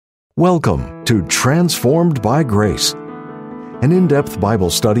Welcome to Transformed by Grace, an in-depth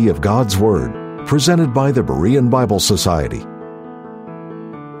Bible study of God's Word, presented by the Berean Bible Society.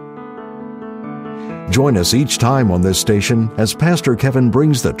 Join us each time on this station as Pastor Kevin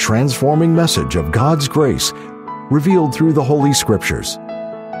brings the transforming message of God's grace revealed through the Holy Scriptures.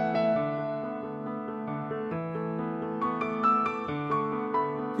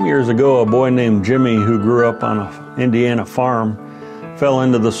 Years ago, a boy named Jimmy, who grew up on an Indiana farm, fell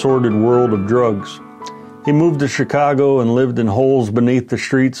into the sordid world of drugs. He moved to Chicago and lived in holes beneath the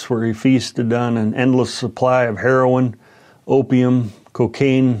streets where he feasted on an endless supply of heroin, opium,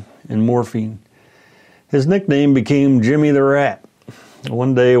 cocaine, and morphine. His nickname became Jimmy the Rat.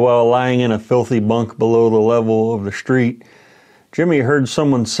 One day, while lying in a filthy bunk below the level of the street, Jimmy heard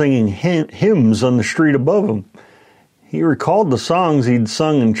someone singing hymns on the street above him. He recalled the songs he'd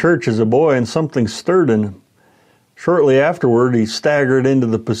sung in church as a boy, and something stirred in him. Shortly afterward, he staggered into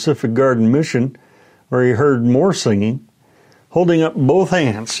the Pacific Garden Mission, where he heard more singing. Holding up both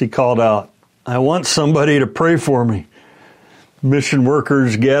hands, he called out, "I want somebody to pray for me." Mission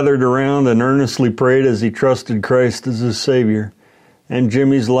workers gathered around and earnestly prayed as he trusted Christ as his Savior, and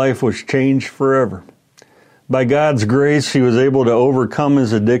Jimmy's life was changed forever. By God's grace, he was able to overcome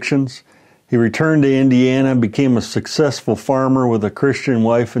his addictions. He returned to Indiana and became a successful farmer with a Christian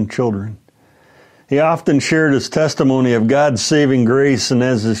wife and children. He often shared his testimony of God's saving grace, and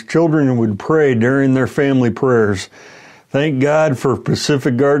as his children would pray during their family prayers, "Thank God for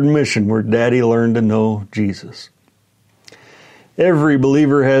Pacific Garden Mission, where Daddy learned to know Jesus." Every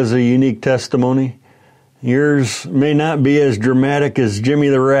believer has a unique testimony. Yours may not be as dramatic as Jimmy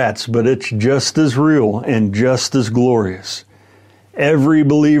the Rat's, but it's just as real and just as glorious. Every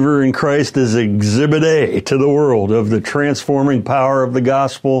believer in Christ is Exhibit A to the world of the transforming power of the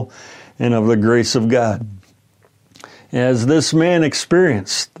gospel and of the grace of God. As this man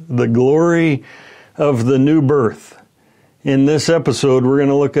experienced the glory of the new birth, in this episode we're going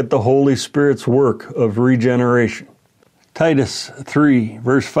to look at the Holy Spirit's work of regeneration. Titus 3,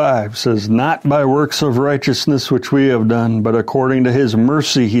 verse 5 says, "Not by works of righteousness which we have done, but according to His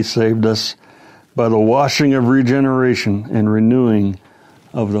mercy He saved us, by the washing of regeneration and renewing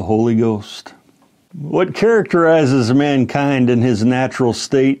of the Holy Ghost." What characterizes mankind in his natural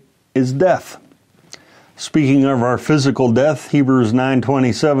state is death. Speaking of our physical death, Hebrews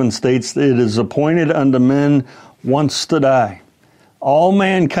 9:27 states, "It is appointed unto men once to die. All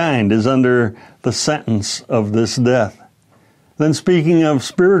mankind is under the sentence of this death." Then speaking of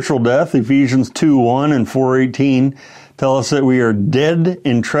spiritual death, Ephesians 2:1 and 4:18 tell us that we are dead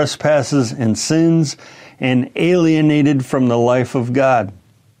in trespasses and sins and alienated from the life of God.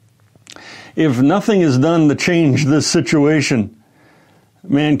 If nothing is done to change this situation,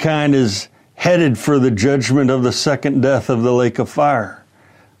 mankind is headed for the judgment of the second death of the lake of fire.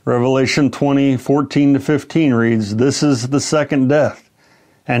 Revelation 20:14-15 reads, "This is the second death,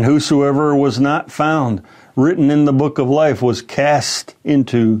 and whosoever was not found written in the book of life was cast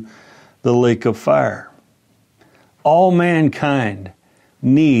into the lake of fire." All mankind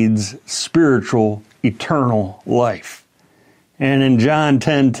needs spiritual, eternal life. And in John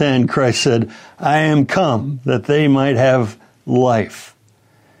 10:10, Christ said, "I am come that they might have life."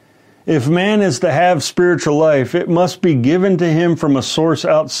 If man is to have spiritual life, it must be given to him from a source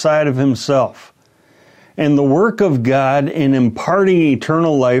outside of himself. And the work of God in imparting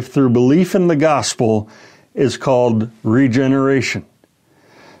eternal life through belief in the gospel is called regeneration.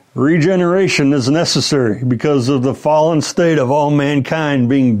 Regeneration is necessary because of the fallen state of all mankind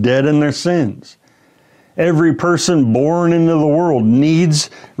being dead in their sins. Every person born into the world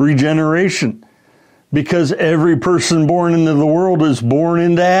needs regeneration because every person born into the world is born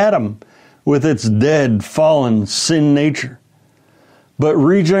into Adam with its dead, fallen, sin nature. But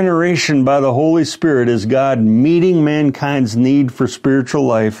regeneration by the Holy Spirit is God meeting mankind's need for spiritual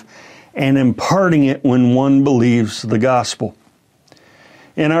life and imparting it when one believes the gospel.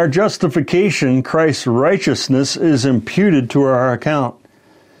 In our justification, Christ's righteousness is imputed to our account.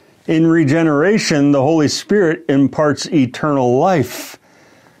 In regeneration, the Holy Spirit imparts eternal life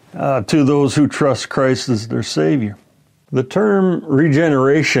to those who trust Christ as their Savior. The term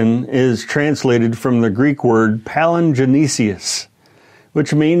regeneration is translated from the Greek word palingenesis,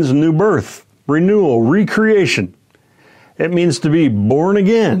 which means new birth, renewal, recreation. It means to be born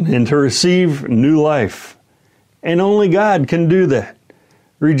again and to receive new life. And only God can do that.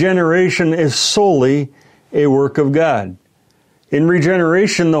 Regeneration is solely a work of God. In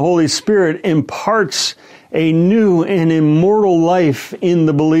regeneration, the Holy Spirit imparts a new and immortal life in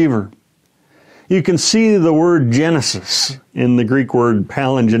the believer. You can see the word Genesis in the Greek word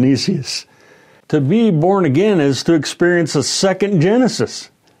palingenesis. To be born again is to experience a second Genesis.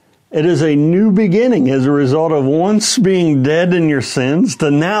 It is a new beginning as a result of once being dead in your sins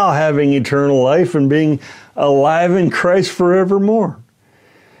to now having eternal life and being alive in Christ forevermore.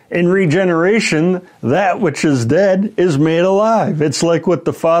 In regeneration, that which is dead is made alive. It's like what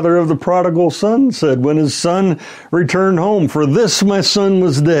the father of the prodigal son said when his son returned home. For this my son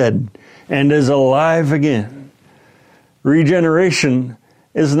was dead and is alive again. Regeneration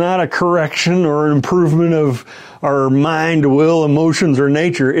is not a correction or an improvement of our mind, will, emotions, or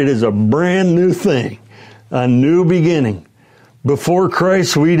nature. It is a brand new thing, a new beginning. Before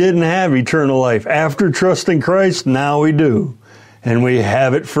Christ, we didn't have eternal life. After trusting Christ, now we do, and we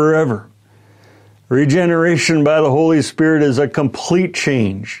have it forever. Regeneration by the Holy Spirit is a complete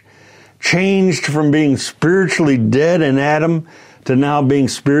change. Changed from being spiritually dead in Adam to now being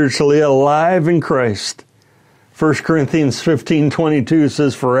spiritually alive in Christ. 1 Corinthians 15:22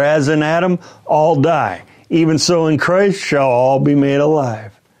 says, For as in Adam all die, even so in Christ shall all be made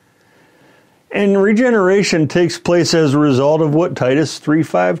alive. And regeneration takes place as a result of what Titus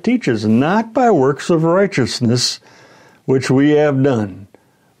 3:5 teaches, not by works of righteousness, which we have done,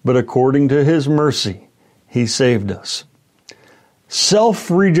 but according to his mercy, he saved us.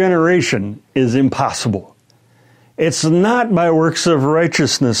 Self-regeneration is impossible. It's not by works of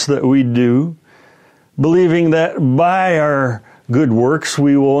righteousness that we do, believing that by our good works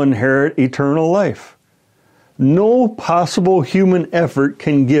we will inherit eternal life. No possible human effort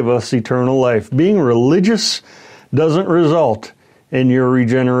can give us eternal life. Being religious doesn't result in your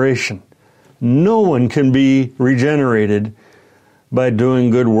regeneration. No one can be regenerated by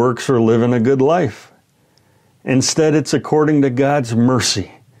doing good works or living a good life. Instead, it's according to God's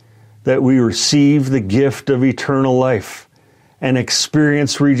mercy that we receive the gift of eternal life and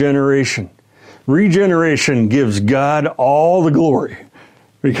experience regeneration. Regeneration gives God all the glory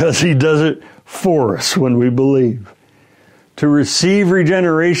because he does it for us when we believe. To receive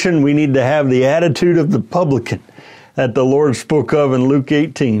regeneration, we need to have the attitude of the publican that the Lord spoke of in Luke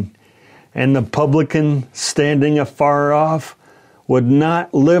 18. And the publican, standing afar off, would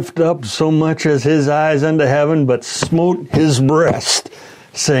not lift up so much as his eyes unto heaven, but smote his breast,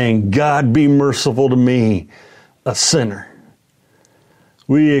 saying, God be merciful to me, a sinner.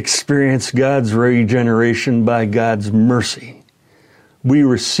 We experience God's regeneration by God's mercy. We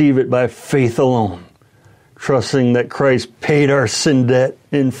receive it by faith alone, trusting that Christ paid our sin debt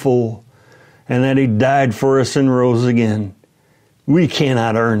in full and that he died for us and rose again. We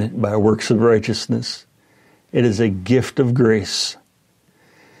cannot earn it by works of righteousness. It is a gift of grace.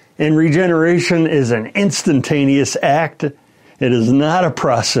 And regeneration is an instantaneous act. It is not a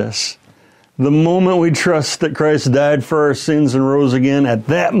process. The moment we trust that Christ died for our sins and rose again, at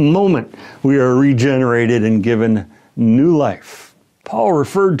that moment we are regenerated and given new life. Paul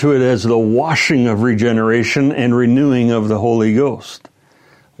referred to it as the washing of regeneration and renewing of the Holy Ghost.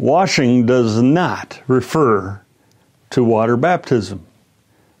 Washing does not refer to water baptism.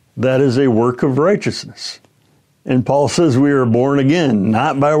 That is a work of righteousness. And Paul says we are born again,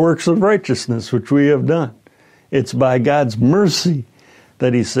 not by works of righteousness, which we have done. It's by God's mercy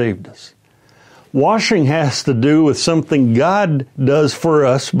that he saved us. Washing has to do with something God does for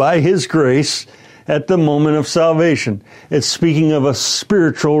us by his grace at the moment of salvation. It's speaking of a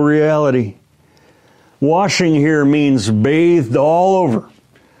spiritual reality. Washing here means bathed all over.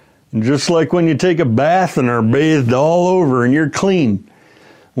 And just like when you take a bath and are bathed all over and you're clean,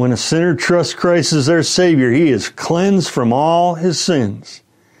 when a sinner trusts Christ as their Savior, he is cleansed from all his sins.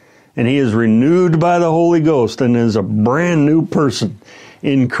 And he is renewed by the Holy Ghost and is a brand new person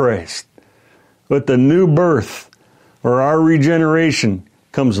in Christ. With the new birth, or our regeneration,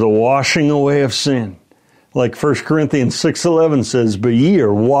 comes the washing away of sin. Like 1 Corinthians 6:11 says, But ye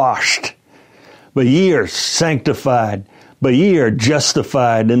are washed, but ye are sanctified, but ye are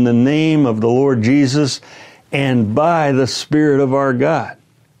justified in the name of the Lord Jesus and by the Spirit of our God.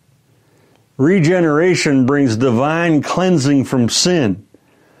 Regeneration brings divine cleansing from sin.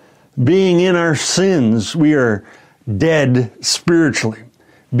 Being in our sins, we are dead spiritually.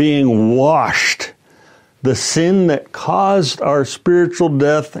 Being washed. The sin that caused our spiritual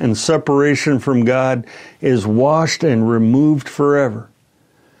death and separation from God is washed and removed forever.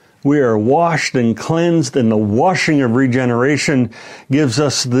 We are washed and cleansed, and the washing of regeneration gives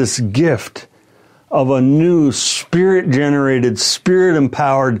us this gift of a new Spirit-generated,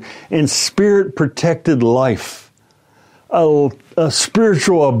 Spirit-empowered, and Spirit-protected life. A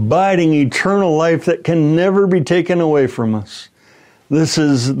spiritual, abiding, eternal life that can never be taken away from us. This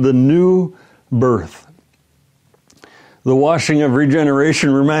is the new birth. The washing of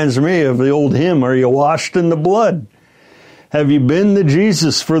regeneration reminds me of the old hymn, Are you washed in the blood? Have you been to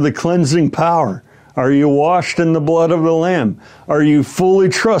Jesus for the cleansing power Are you washed in the blood of the Lamb? Are you fully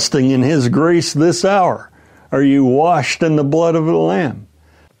trusting in His grace this hour? Are you washed in the blood of the Lamb?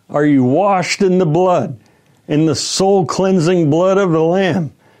 Are you washed in the blood, in the soul-cleansing blood of the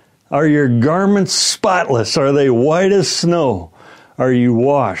Lamb? Are your garments spotless? Are they white as snow? Are you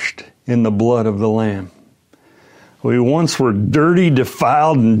washed in the blood of the Lamb? We once were dirty,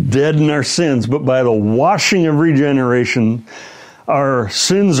 defiled, and dead in our sins, but by the washing of regeneration, our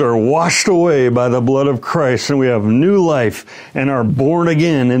sins are washed away by the blood of Christ, and we have new life and are born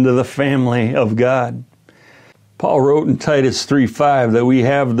again into the family of God. Paul wrote in Titus 3:5 that we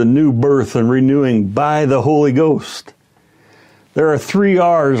have the new birth and renewing by the Holy Ghost. There are 3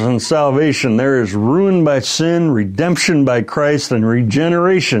 R's in salvation. There is ruin by sin, redemption by Christ, and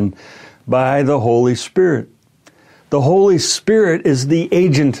regeneration by the Holy Spirit. The Holy Spirit is the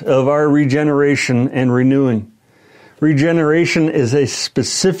agent of our regeneration and renewing. Regeneration is a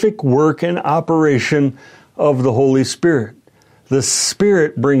specific work and operation of the Holy Spirit. The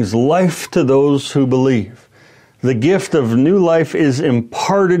Spirit brings life to those who believe. The gift of new life is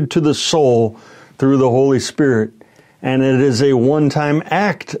imparted to the soul through the Holy Spirit, and it is a one-time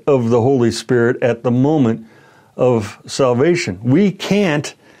act of the Holy Spirit at the moment of salvation. We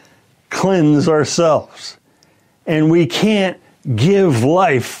can't cleanse ourselves, and we can't give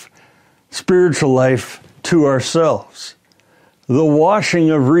life, spiritual life, to ourselves. The washing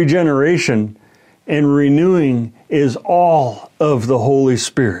of regeneration and renewing is all of the Holy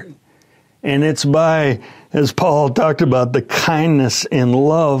Spirit. And it's by, as Paul talked about, the kindness and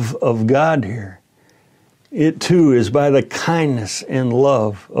love of God here. It too is by the kindness and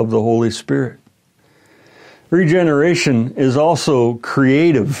love of the Holy Spirit. Regeneration is also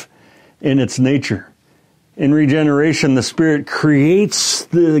creative in its nature. In regeneration, the Spirit creates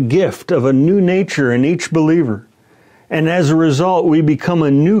the gift of a new nature in each believer. And as a result, we become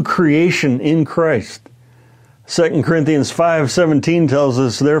a new creation in Christ. 2 Corinthians 5:17 tells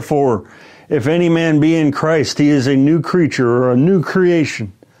us, therefore, if any man be in Christ, he is a new creature or a new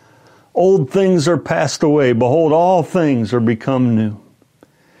creation. Old things are passed away. Behold, all things are become new.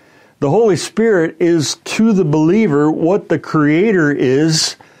 The Holy Spirit is to the believer what the Creator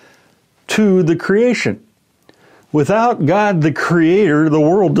is to the creation. Without God the Creator, the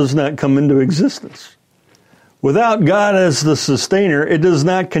world does not come into existence. Without God as the sustainer, it does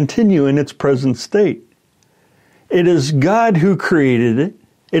not continue in its present state. It is God who created it.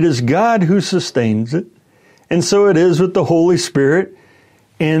 It is God who sustains it. And so it is with the Holy Spirit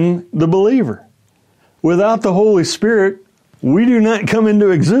in the believer. Without the Holy Spirit, we do not come into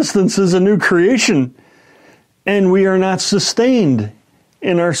existence as a new creation, and we are not sustained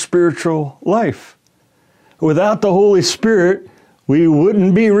in our spiritual life. Without the Holy Spirit, we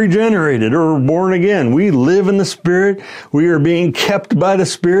wouldn't be regenerated or born again. We live in the Spirit. We are being kept by the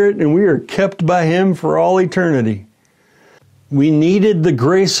Spirit, and we are kept by Him for all eternity. We needed the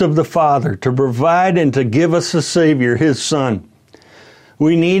grace of the Father to provide and to give us a Savior, His Son.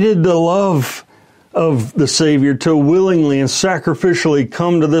 We needed the love of the Savior to willingly and sacrificially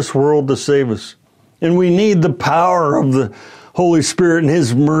come to this world to save us. And we need the power of the Holy Spirit and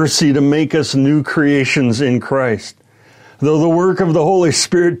His mercy to make us new creations in Christ. Though the work of the Holy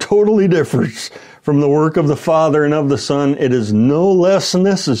Spirit totally differs from the work of the Father and of the Son, it is no less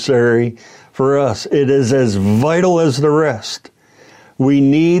necessary for us. It is as vital as the rest. We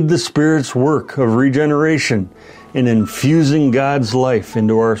need the Spirit's work of regeneration in infusing God's life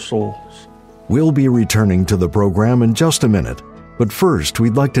into our souls. We'll be returning to the program in just a minute. But first,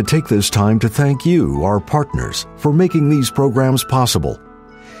 we'd like to take this time to thank you, our partners, for making these programs possible.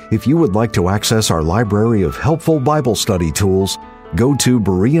 If you would like to access our library of helpful Bible study tools, go to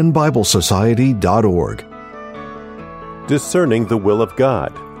BereanBibleSociety.org. Discerning the Will of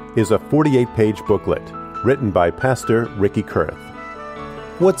God is a 48-page booklet written by Pastor Ricky Kurth.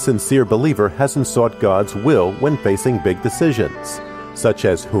 What sincere believer hasn't sought God's will when facing big decisions, such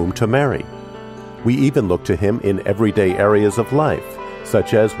as whom to marry? We even look to Him in everyday areas of life,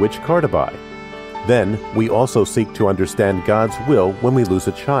 such as which car to buy. Then, we also seek to understand God's will when we lose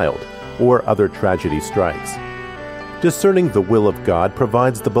a child or other tragedy strikes. Discerning the will of God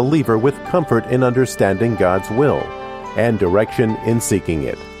provides the believer with comfort in understanding God's will and direction in seeking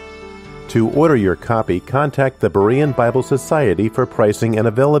it. To order your copy, contact the Berean Bible Society for pricing and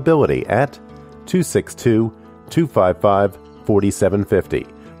availability at 262-255-4750.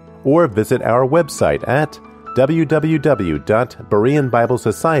 Or visit our website at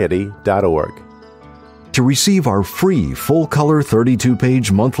www.BereanBibleSociety.org. To receive our free full-color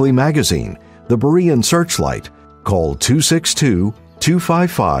 32-page monthly magazine, The Berean Searchlight, call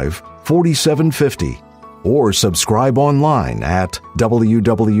 262-255-4750. or subscribe online at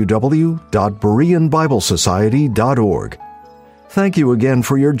www.bereanbiblesociety.org. Thank you again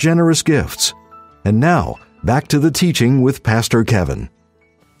for your generous gifts. And now, back to the teaching with Pastor Kevin.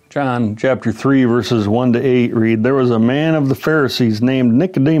 John chapter 3, verses 1 to 8 read, "There was a man of the Pharisees named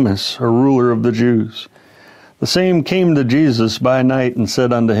Nicodemus, a ruler of the Jews. The same came to Jesus by night and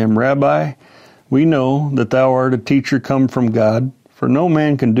said unto him, Rabbi, we know that thou art a teacher come from God, for no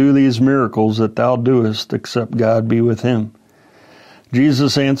man can do these miracles that thou doest, except God be with him.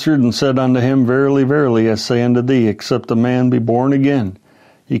 Jesus answered and said unto him, Verily, verily, I say unto thee, except a man be born again,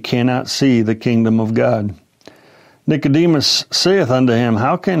 he cannot see the kingdom of God. Nicodemus saith unto him,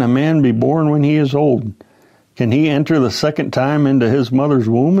 How can a man be born when he is old? Can he enter the second time into his mother's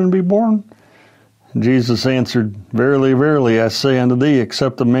womb and be born? Jesus answered, Verily, verily, I say unto thee,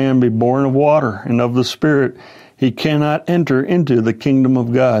 except a man be born of water and of the Spirit, he cannot enter into the kingdom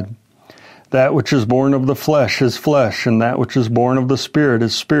of God. That which is born of the flesh is flesh, and that which is born of the Spirit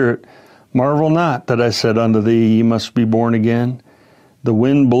is spirit. Marvel not that I said unto thee, Ye must be born again. The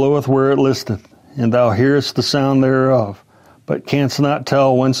wind bloweth where it listeth, and thou hearest the sound thereof, but canst not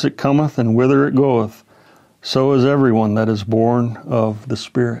tell whence it cometh and whither it goeth. So is everyone that is born of the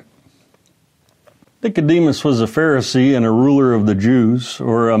Spirit." Nicodemus was a Pharisee and a ruler of the Jews,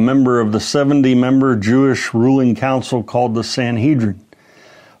 or a member of the 70-member Jewish ruling council called the Sanhedrin.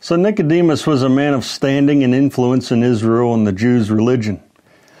 So Nicodemus was a man of standing and influence in Israel and the Jews' religion.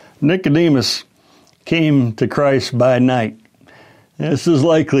 Nicodemus came to Christ by night. This is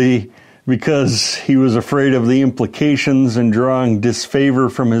likely because he was afraid of the implications and drawing disfavor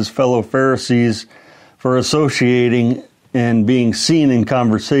from his fellow Pharisees for associating and being seen in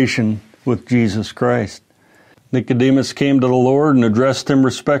conversation with Jesus Christ. Nicodemus came to the Lord and addressed him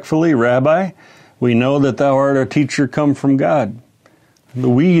respectfully, Rabbi, we know that thou art a teacher come from God. The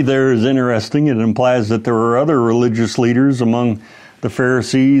 "we" there is interesting. It implies that there were other religious leaders among the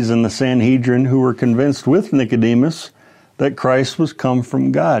Pharisees and the Sanhedrin who were convinced with Nicodemus that Christ was come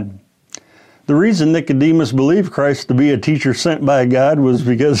from God. The reason Nicodemus believed Christ to be a teacher sent by God was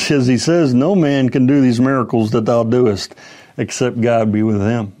because, as he says, no man can do these miracles that thou doest, except God be with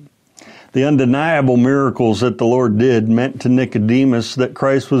him. The undeniable miracles that the Lord did meant to Nicodemus that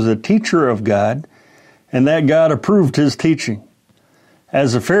Christ was a teacher of God, and that God approved his teaching.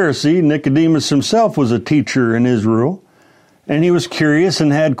 As a Pharisee, Nicodemus himself was a teacher in Israel, and he was curious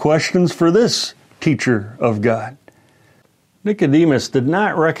and had questions for this teacher of God. Nicodemus did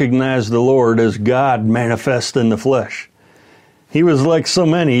not recognize the Lord as God manifest in the flesh. He was like so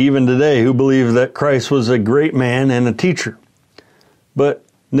many, even today, who believe that Christ was a great man and a teacher. But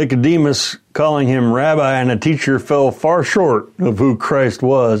Nicodemus, calling him rabbi and a teacher, fell far short of who Christ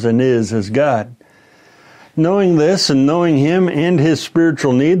was and is as God. Knowing this and knowing him and his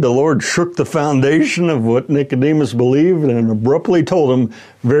spiritual need, the Lord shook the foundation of what Nicodemus believed and abruptly told him,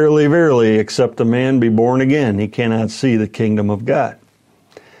 Verily, verily, except a man be born again, he cannot see the kingdom of God.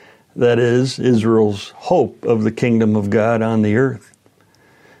 That is, Israel's hope of the kingdom of God on the earth.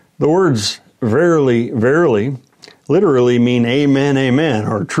 The words verily, verily literally mean amen, amen,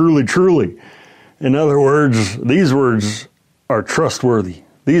 or truly, truly. In other words, these words are trustworthy.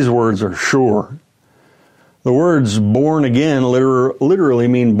 These words are sure. The words born again literally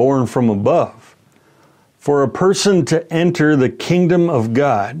mean born from above. For a person to enter the kingdom of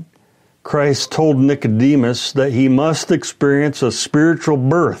God, Christ told Nicodemus that he must experience a spiritual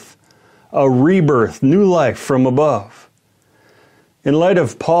birth, a rebirth, new life from above. In light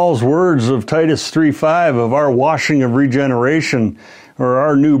of Paul's words of Titus 3:5 of our washing of regeneration, or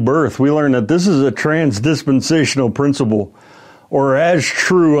our new birth, we learn that this is a transdispensational principle, or as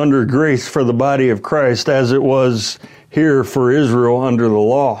true under grace for the body of Christ as it was here for Israel under the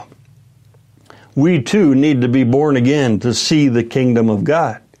law. We too need to be born again to see the kingdom of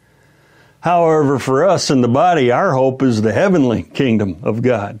God. However, for us in the body, our hope is the heavenly kingdom of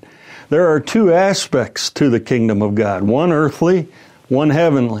God. There are two aspects to the kingdom of God, one earthly, one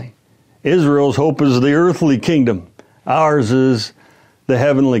heavenly. Israel's hope is the earthly kingdom. Ours is the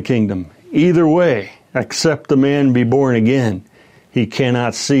heavenly kingdom. Either way, except a man be born again, he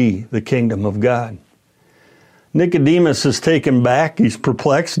cannot see the kingdom of God. Nicodemus is taken back. He's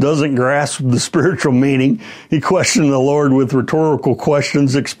perplexed, doesn't grasp the spiritual meaning. He questioned the Lord with rhetorical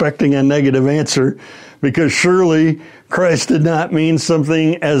questions, expecting a negative answer, because surely Christ did not mean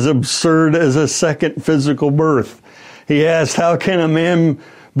something as absurd as a second physical birth. He asked, how can a man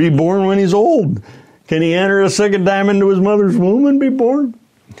be born when he's old? Can he enter a second time into his mother's womb and be born?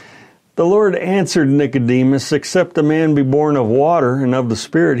 The Lord answered Nicodemus, except a man be born of water and of the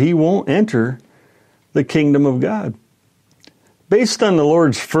Spirit, he won't enter the kingdom of God. Based on the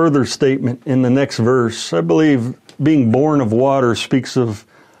Lord's further statement in the next verse, I believe being born of water speaks of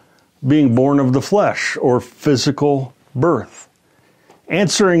being born of the flesh or physical birth.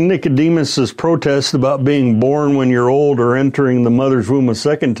 Answering Nicodemus's protest about being born when you're old or entering the mother's womb a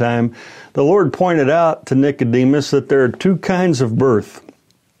second time, the Lord pointed out to Nicodemus that there are two kinds of birth,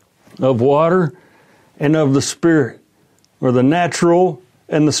 of water and of the Spirit, or the natural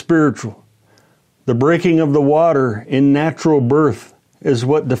and the spiritual. The breaking of the water in natural birth is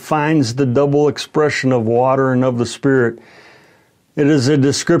what defines the double expression of water and of the Spirit. It is a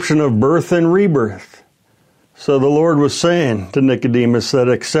description of birth and rebirth. So the Lord was saying to Nicodemus that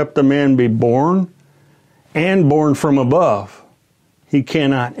except a man be born and born from above, he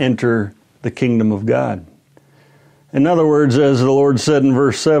cannot enter the kingdom of God. In other words, as the Lord said in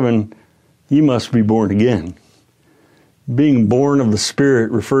verse 7, you must be born again. Being born of the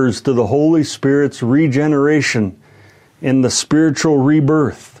Spirit refers to the Holy Spirit's regeneration in the spiritual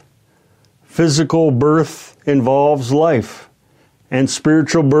rebirth. Physical birth involves life, and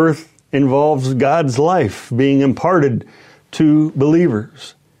spiritual birth involves God's life being imparted to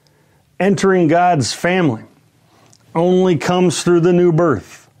believers. Entering God's family only comes through the new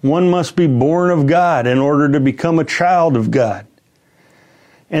birth. One must be born of God in order to become a child of God.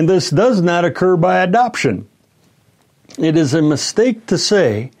 And this does not occur by adoption. It is a mistake to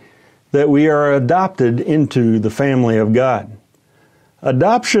say that we are adopted into the family of God.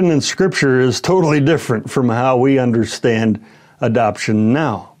 Adoption in Scripture is totally different from how we understand adoption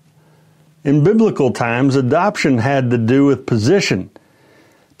now. In biblical times, adoption had to do with position,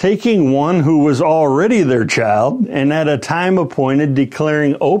 taking one who was already their child and at a time appointed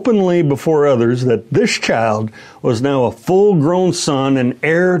declaring openly before others that this child was now a full-grown son and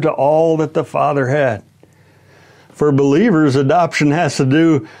heir to all that the Father had. For believers, adoption has to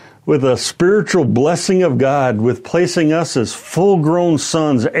do with a spiritual blessing of God, with placing us as full-grown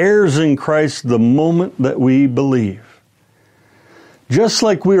sons, heirs in Christ the moment that we believe. Just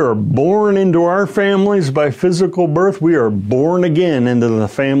like we are born into our families by physical birth, we are born again into the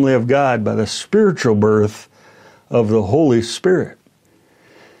family of God by the spiritual birth of the Holy Spirit.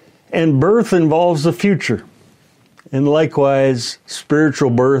 And birth involves the future. And likewise, spiritual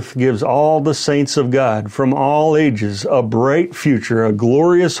birth gives all the saints of God from all ages a bright future, a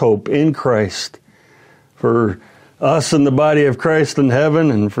glorious hope in Christ for us in the body of Christ in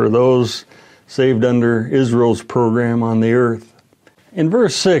heaven and for those saved under Israel's program on the earth. In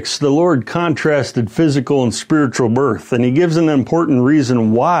verse 6, the Lord contrasted physical and spiritual birth, and He gives an important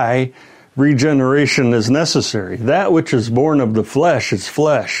reason why regeneration is necessary. That which is born of the flesh is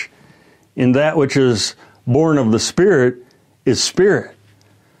flesh, and that which is born of the Spirit is spirit.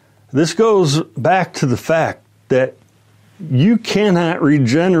 This goes back to the fact that you cannot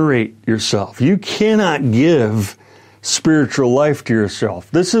regenerate yourself. You cannot give spiritual life to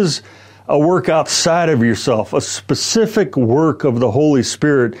yourself. This is a work outside of yourself, a specific work of the Holy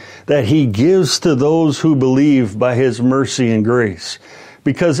Spirit that He gives to those who believe by His mercy and grace.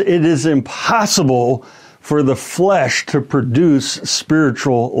 Because it is impossible for the flesh to produce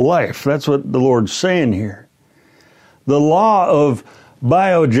spiritual life. That's what the Lord's saying here. The law of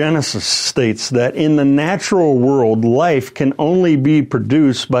biogenesis states that in the natural world, life can only be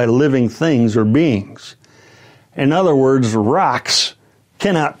produced by living things or beings. In other words, rocks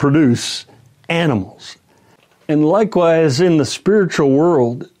cannot produce animals. And likewise, in the spiritual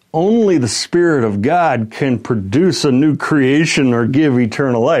world, only the Spirit of God can produce a new creation or give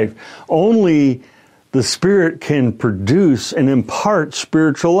eternal life. Only the Spirit can produce and impart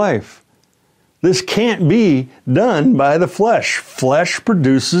spiritual life. This can't be done by the flesh. Flesh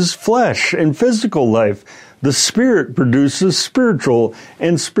produces flesh and physical life. The Spirit produces spiritual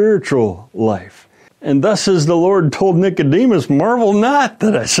and spiritual life. And thus as the Lord told Nicodemus, marvel not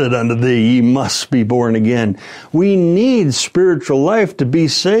that I said unto thee, ye must be born again. We need spiritual life to be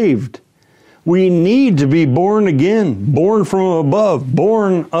saved. We need to be born again, born from above,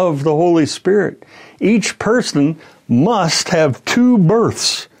 born of the Holy Spirit. Each person must have two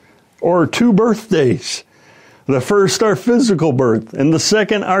births or two birthdays. The first, our physical birth, and the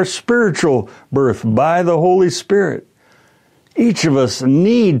second, our spiritual birth by the Holy Spirit. Each of us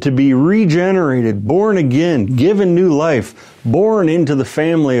need to be regenerated, born again, given new life, born into the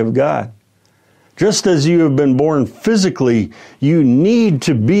family of God. Just as you have been born physically, you need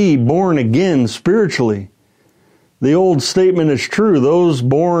to be born again spiritually. The old statement is true. Those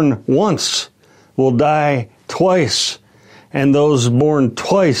born once will die twice, and those born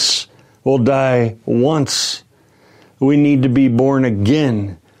twice will die once. We need to be born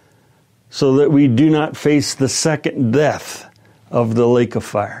again so that we do not face the second death of the lake of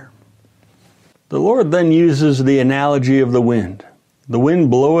fire. The Lord then uses the analogy of the wind. The wind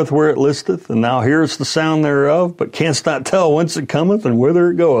bloweth where it listeth, and thou hearest the sound thereof, but canst not tell whence it cometh and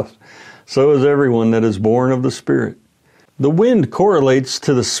whither it goeth. So is everyone that is born of the Spirit. The wind correlates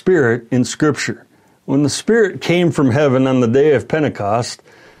to the Spirit in Scripture. When the Spirit came from heaven on the day of Pentecost,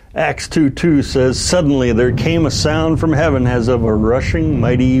 Acts 2:2 says, "Suddenly there came a sound from heaven as of a rushing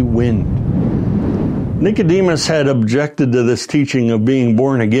mighty wind." Nicodemus had objected to this teaching of being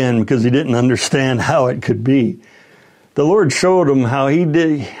born again because he didn't understand how it could be. The Lord showed him how he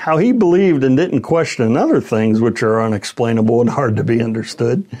believed and didn't question other things which are unexplainable and hard to be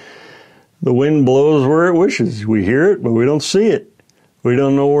understood. The wind blows where it wishes. We hear it, but we don't see it. We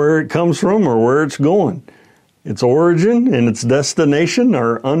don't know where it comes from or where it's going. Its origin and its destination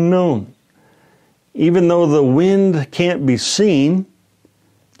are unknown. Even though the wind can't be seen,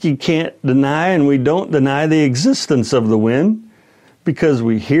 you can't deny, and we don't deny the existence of the wind because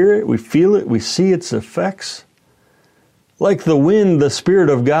we hear it, we feel it, we see its effects. Like the wind, the Spirit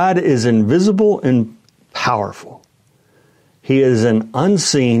of God is invisible and powerful. He is an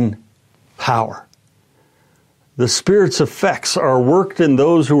unseen power. The Spirit's effects are worked in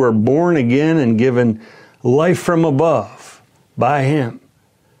those who are born again and given life from above by Him.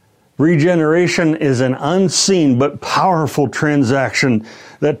 Regeneration is an unseen but powerful transaction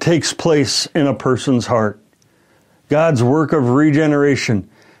that takes place in a person's heart. God's work of regeneration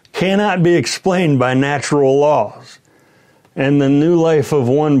cannot be explained by natural laws, and the new life of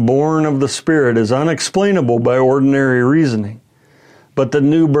one born of the Spirit is unexplainable by ordinary reasoning. But the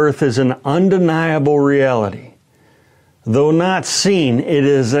new birth is an undeniable reality. Though not seen, it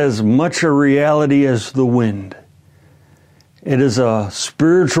is as much a reality as the wind. It is a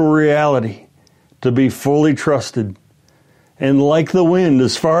spiritual reality to be fully trusted. And like the wind,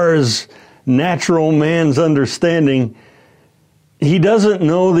 as far as natural man's understanding, he doesn't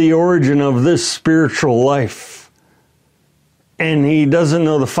know the origin of this spiritual life. And he doesn't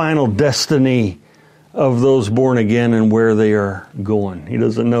know the final destiny of those born again and where they are going. He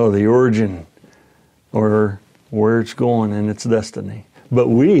doesn't know the origin or where it's going and its destiny. But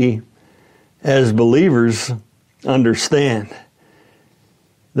we, as believers, understand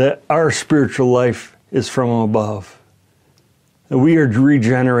that our spiritual life is from above. That we are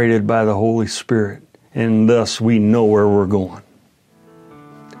regenerated by the Holy Spirit, and thus we know where we're going.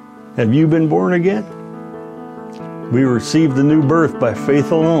 Have you been born again? We received the new birth by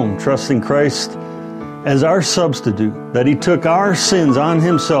faith alone, trusting Christ as our substitute, that He took our sins on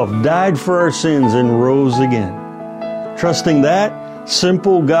Himself, died for our sins, and rose again. Trusting that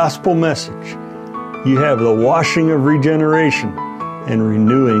simple gospel message, you have the washing of regeneration and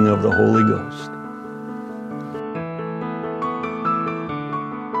renewing of the Holy Ghost.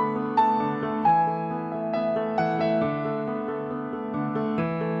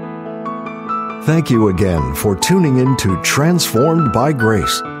 Thank you again for tuning in to Transformed by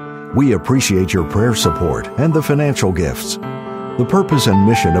Grace. We appreciate your prayer support and the financial gifts. The purpose and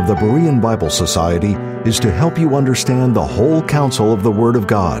mission of the Berean Bible Society is to help you understand the whole counsel of the Word of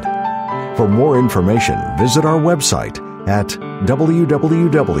God. For more information, visit our website at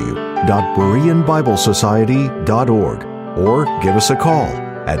www.bereanbiblesociety.org or give us a call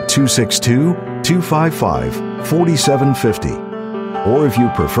at 262-255-4750. Or if you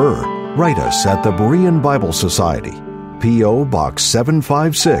prefer, write us at the Berean Bible Society, P.O. Box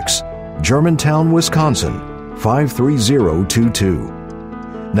 756, Germantown, Wisconsin, 53022.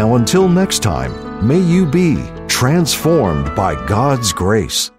 Now until next time, may you be transformed by God's grace.